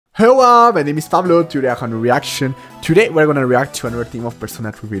Hello, my name is Pablo. Today I have a reaction. Today we're gonna react to another team of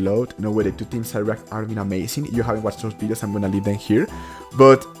Persona 3 Reload. No way, the two teams I react are been amazing. If you haven't watched those videos, I'm gonna leave them here.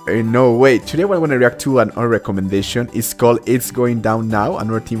 But no way, today we're gonna react to another recommendation. It's called It's Going Down Now,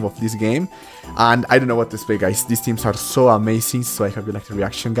 another team of this game. And I don't know what to say, guys. These teams are so amazing, so I hope you like the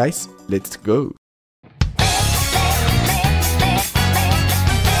reaction, guys. Let's go.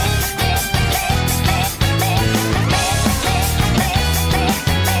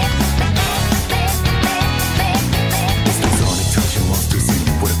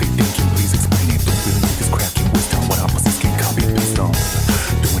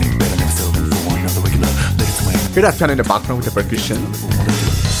 Hear that piano in the background with the percussion.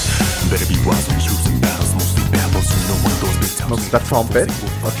 Mostly that trumpet.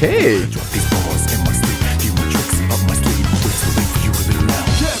 Okay.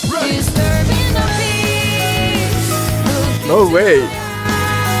 No way.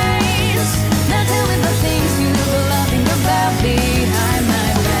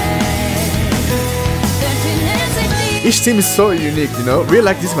 Each team is so unique, you know. Really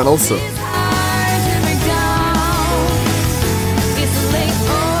like this one also.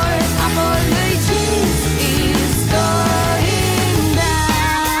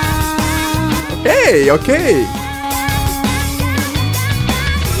 Hey, okay.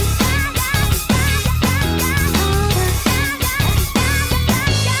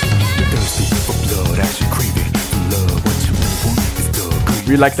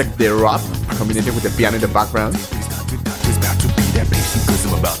 We like the rap combined with the piano in the background.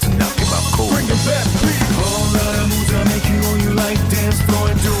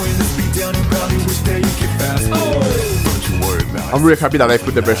 I'm really happy that I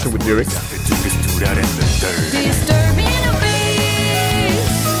put the version with lyrics.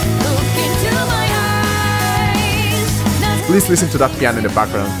 Please listen to that piano in the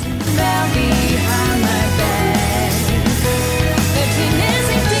background.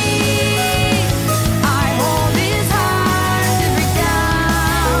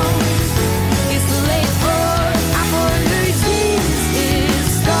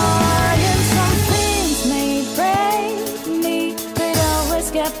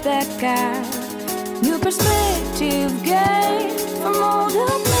 New perspective gained from all the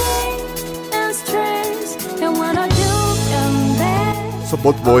pain and stress, and when I do come back. So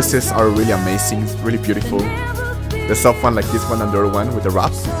both voices are really amazing, really beautiful. The soft one like this one and the other one with the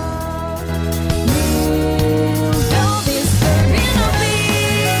rap.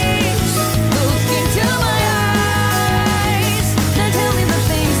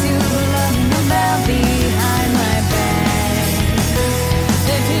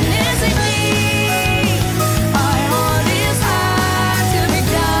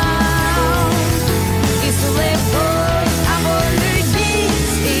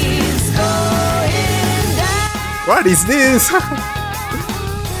 What is this?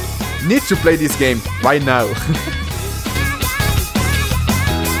 Need to play this game right now.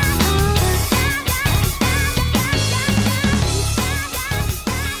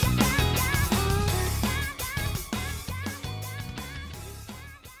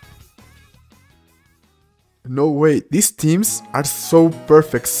 No way, these teams are so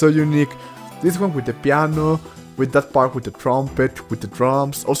perfect, so unique. This one with the piano, with that part with the trumpet, with the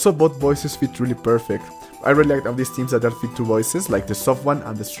drums. Also both voices fit really perfect. I really like these teams that fit two voices, like the soft one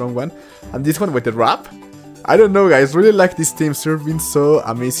and the strong one. And this one with the rap. I don't know, guys, really like these teams. They've been so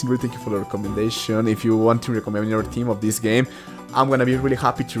amazing. Really thank you for the recommendation. If you want to recommend your team of this game, I'm gonna be really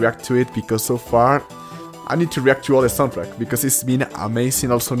happy to react to it, because so far I need to react to all the soundtrack because it's been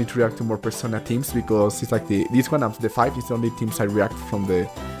amazing. Also need to react to more Persona teams, because it's like this one after the 5 is the only teams I react from the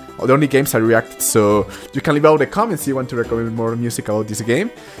only games I reacted. So you can leave out the comments if you want to recommend more music about this game.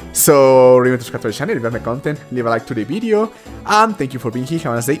 So remember to subscribe to the channel if you like my content, leave a like to the video, and thank you for being here.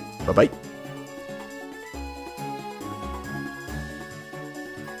 Have a nice day. Bye bye.